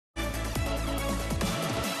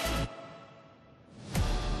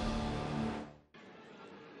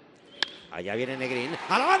Allá viene Negrín.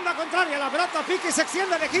 A la banda contraria, la pelota pica y se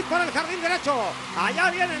extiende de hit por el jardín derecho. Allá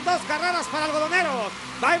vienen 2 carreras para Algodoneros.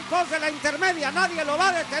 Va en pos de la intermedia, nadie lo va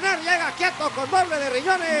a detener. Llega quieto con doble de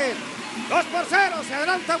riñones. 2-0, se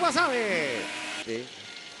adelanta Guasave. Sí.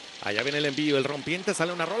 Allá viene el envío, el rompiente,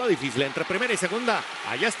 sale una rola difícil entre primera y segunda.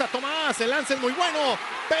 Allá está Tomás, el lance es muy bueno,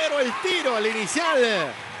 pero el tiro al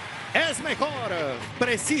inicial es mejor.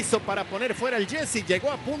 Preciso para poner fuera el Jesse,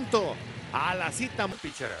 llegó a punto a la cita.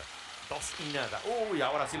 Pitcher, 2-0. Uy,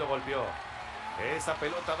 ahora sí lo golpeó. Esa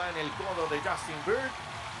pelota va en el codo de Justin Bird.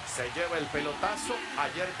 Se lleva el pelotazo.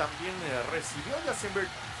 Ayer también recibió Justin Bird.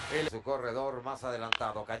 Su corredor más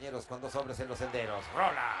adelantado. Cañeros con 2 hombres en los senderos.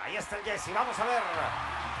 Rola, ahí está el Jesse, vamos a ver.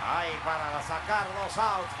 Ahí para sacar 2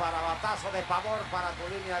 outs, para batazo de pavor para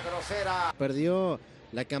tu línea grosera. Perdió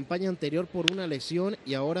la campaña anterior por una lesión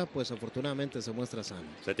y ahora pues afortunadamente se muestra sano.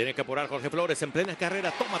 Se tiene que apurar Jorge Flores en plena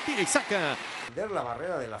carrera, toma, tira y saca. Vender la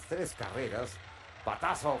barrera de las 3 carreras.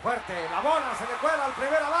 Batazo fuerte, la bola se le cuela al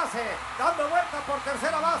primera base, dando vuelta por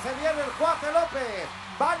tercera base, viene el cuate López,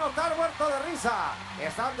 va a anotar muerto de risa,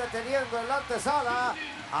 están deteniendo en la antesala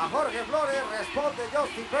a Jorge Flores, responde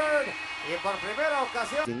Justin Bird y por primera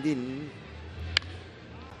ocasión...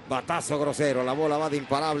 Batazo grosero, la bola va de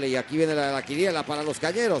imparable y aquí viene la quiniela para los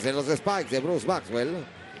Cañeros en los spikes de Bruce Maxwell,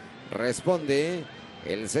 responde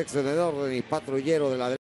el sexto de orden y patrullero de la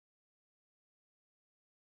derecha.